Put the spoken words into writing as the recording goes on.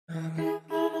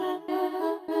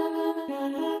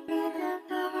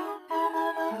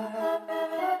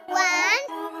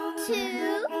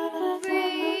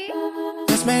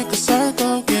Let's make a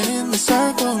circle, get in the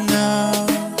circle now.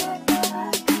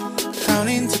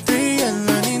 Counting to 3 and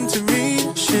learning to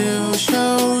read. She'll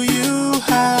show you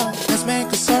how. Let's make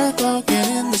a circle, get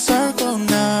in the circle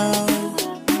now.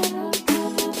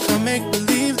 Come make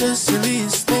believe the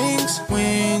silliest things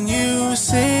when you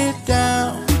sit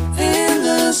down in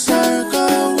the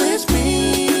circle with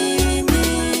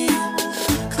me.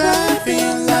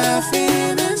 Clapping,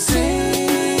 laughing, and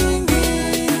singing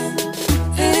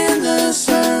in the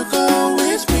circle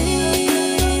with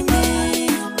me.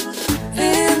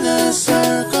 In the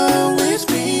circle with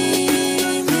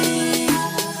me.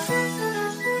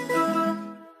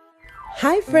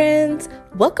 Hi friends,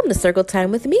 welcome to Circle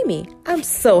Time with Mimi. I'm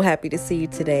so happy to see you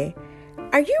today.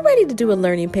 Are you ready to do a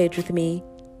learning page with me?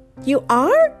 You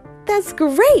are? That's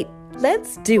great.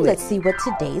 Let's do it. Let's see what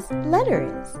today's letter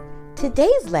is.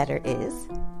 Today's letter is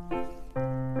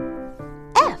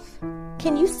F.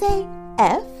 Can you say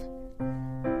F?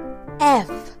 F.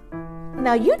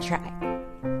 Now you try.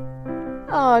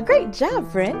 Oh, great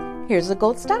job, friend. Here's a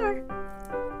gold star.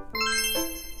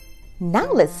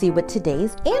 Now let's see what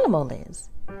today's animal is.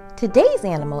 Today's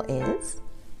animal is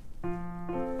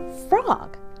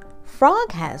frog.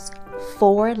 Frog has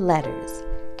 4 letters.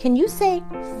 Can you say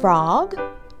frog?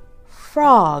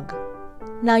 Frog.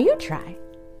 Now you try.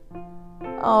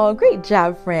 Oh, great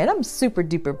job, friend. I'm super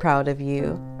duper proud of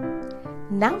you.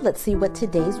 Now let's see what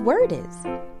today's word is.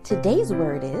 Today's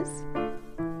word is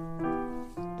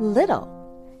little.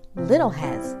 Little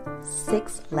has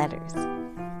 6 letters.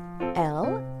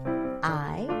 L,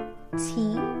 I,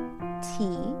 T, T,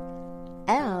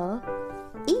 L,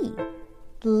 E.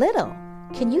 Little.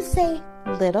 Can you say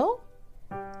little?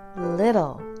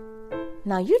 Little.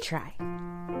 Now you try.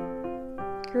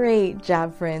 Great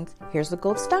job, friends. Here's a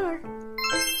gold star.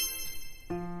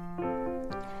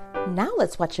 Now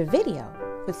let's watch a video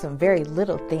with some very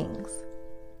little things.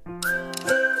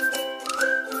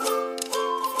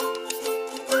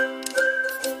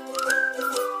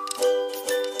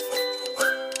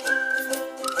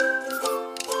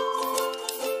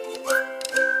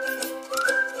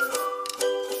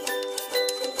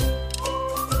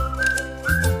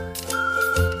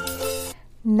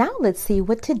 Now let's see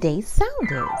what today's sound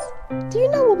is. Do you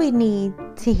know what we need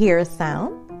to hear a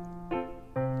sound?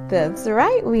 That's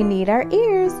right, we need our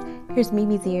ears. Here's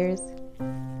Mimi's ears.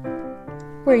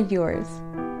 Where are yours?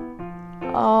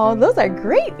 Oh, those are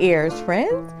great ears,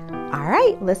 friends. All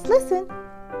right, let's listen.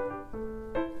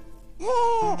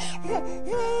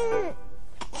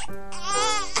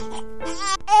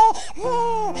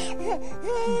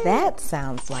 That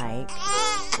sounds like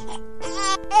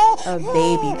a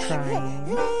baby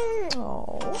crying.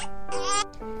 Oh.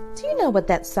 Do you know what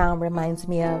that sound reminds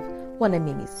me of? One of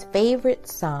Mimi's favorite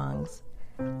songs,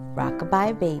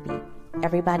 Rock-a-Bye Baby.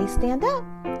 Everybody stand up.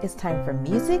 It's time for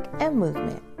music and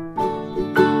movement.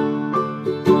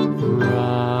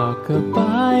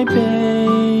 Rock-a-bye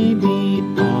baby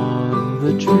on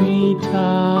the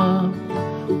treetop.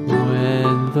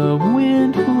 When the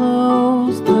wind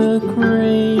blows, the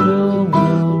cradle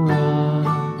will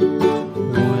rock.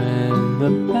 When the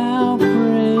bough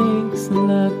breaks,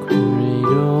 the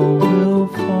cradle will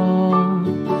fall.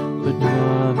 But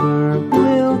mother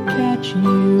will catch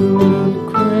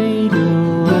you,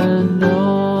 cradle and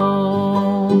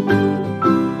all.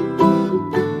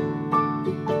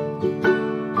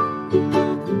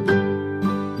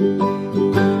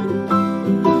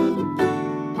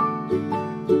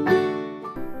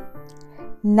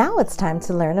 Now it's time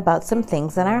to learn about some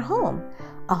things in our home.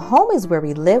 A home is where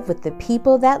we live with the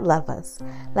people that love us,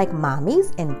 like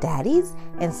mommies and daddies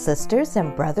and sisters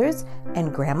and brothers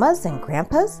and grandmas and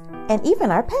grandpas and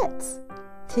even our pets.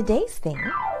 Today's thing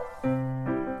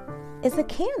is a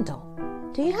candle.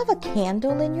 Do you have a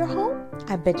candle in your home?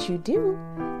 I bet you do.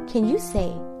 Can you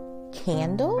say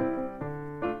candle?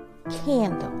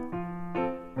 Candle.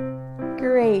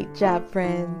 Great job,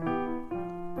 friend.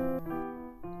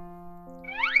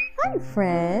 Hi,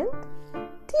 friend.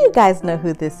 Do you guys know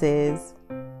who this is?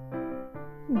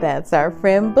 That's our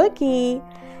friend Bookie.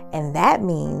 And that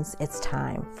means it's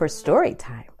time for story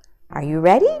time. Are you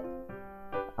ready?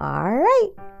 All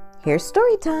right, here's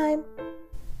story time.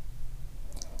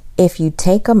 If You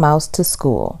Take a Mouse to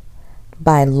School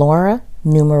by Laura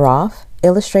Numeroff,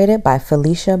 illustrated by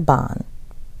Felicia Bond.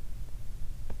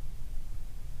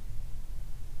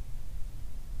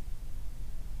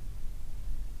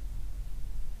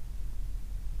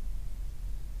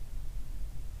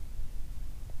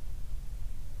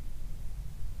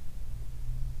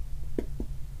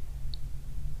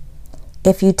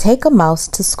 If you take a mouse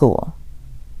to school,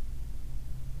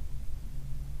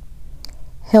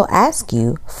 he'll ask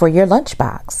you for your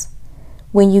lunchbox.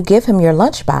 When you give him your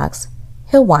lunchbox,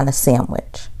 he'll want a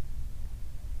sandwich.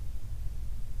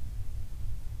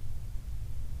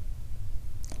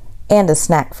 And a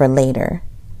snack for later.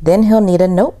 Then he'll need a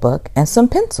notebook and some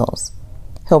pencils.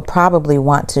 He'll probably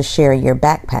want to share your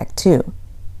backpack too.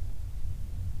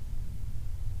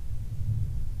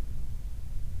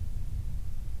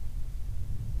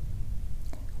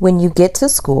 When you get to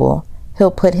school,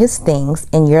 he'll put his things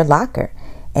in your locker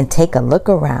and take a look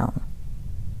around.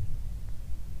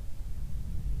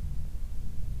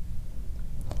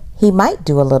 He might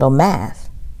do a little math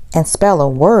and spell a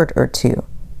word or two.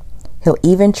 He'll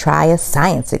even try a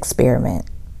science experiment.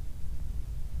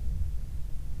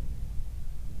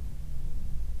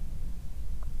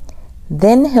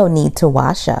 Then he'll need to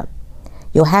wash up.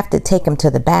 You'll have to take him to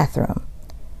the bathroom.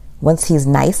 Once he's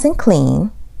nice and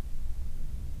clean,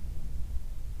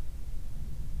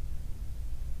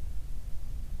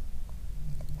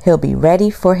 he'll be ready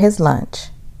for his lunch.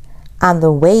 On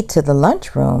the way to the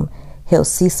lunchroom, he'll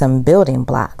see some building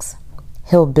blocks.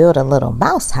 He'll build a little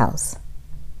mouse house.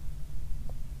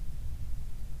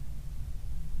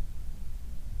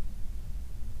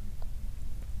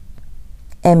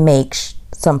 And make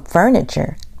some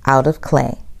furniture out of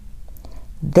clay.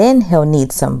 Then he'll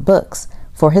need some books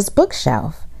for his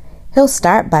bookshelf. He'll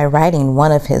start by writing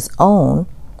one of his own,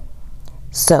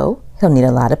 so he'll need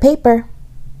a lot of paper.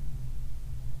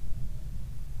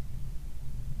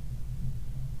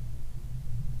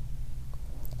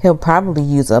 He'll probably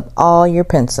use up all your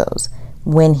pencils.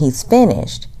 When he's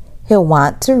finished, he'll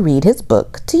want to read his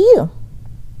book to you.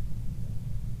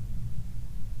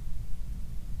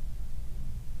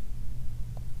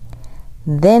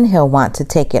 Then he'll want to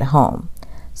take it home,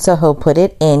 so he'll put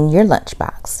it in your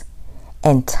lunchbox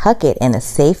and tuck it in a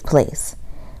safe place.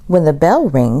 When the bell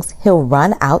rings, he'll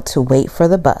run out to wait for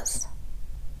the bus.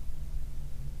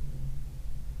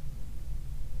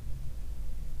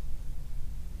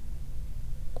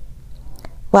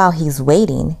 While he's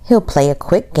waiting, he'll play a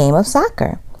quick game of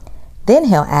soccer. Then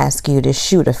he'll ask you to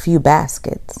shoot a few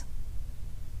baskets.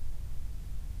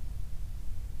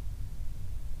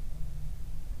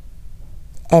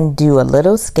 And do a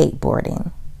little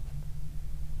skateboarding.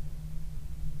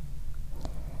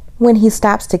 When he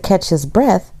stops to catch his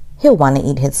breath, he'll want to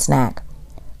eat his snack.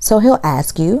 So he'll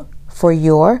ask you for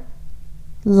your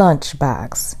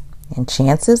lunchbox. And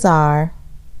chances are,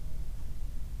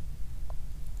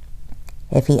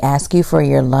 if he asks you for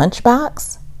your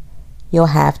lunchbox, you'll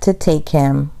have to take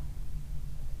him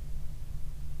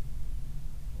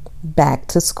back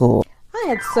to school. I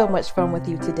had so much fun with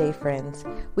you today, friends.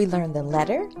 We learned the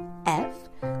letter F.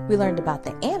 We learned about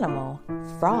the animal,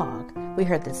 frog. We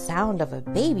heard the sound of a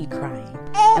baby crying.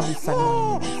 And we sung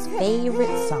one of Mimi's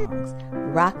favorite songs,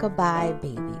 Rockabye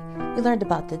Baby. We learned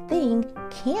about the thing,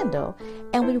 candle.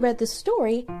 And we read the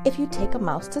story, If You Take a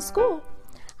Mouse to School.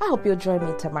 I hope you'll join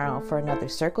me tomorrow for another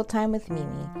Circle Time with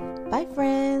Mimi. Bye,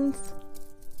 friends.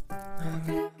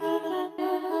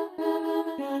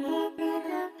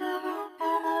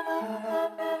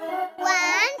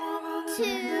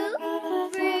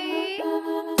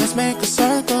 Let's make a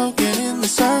circle, get in the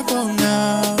circle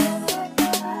now.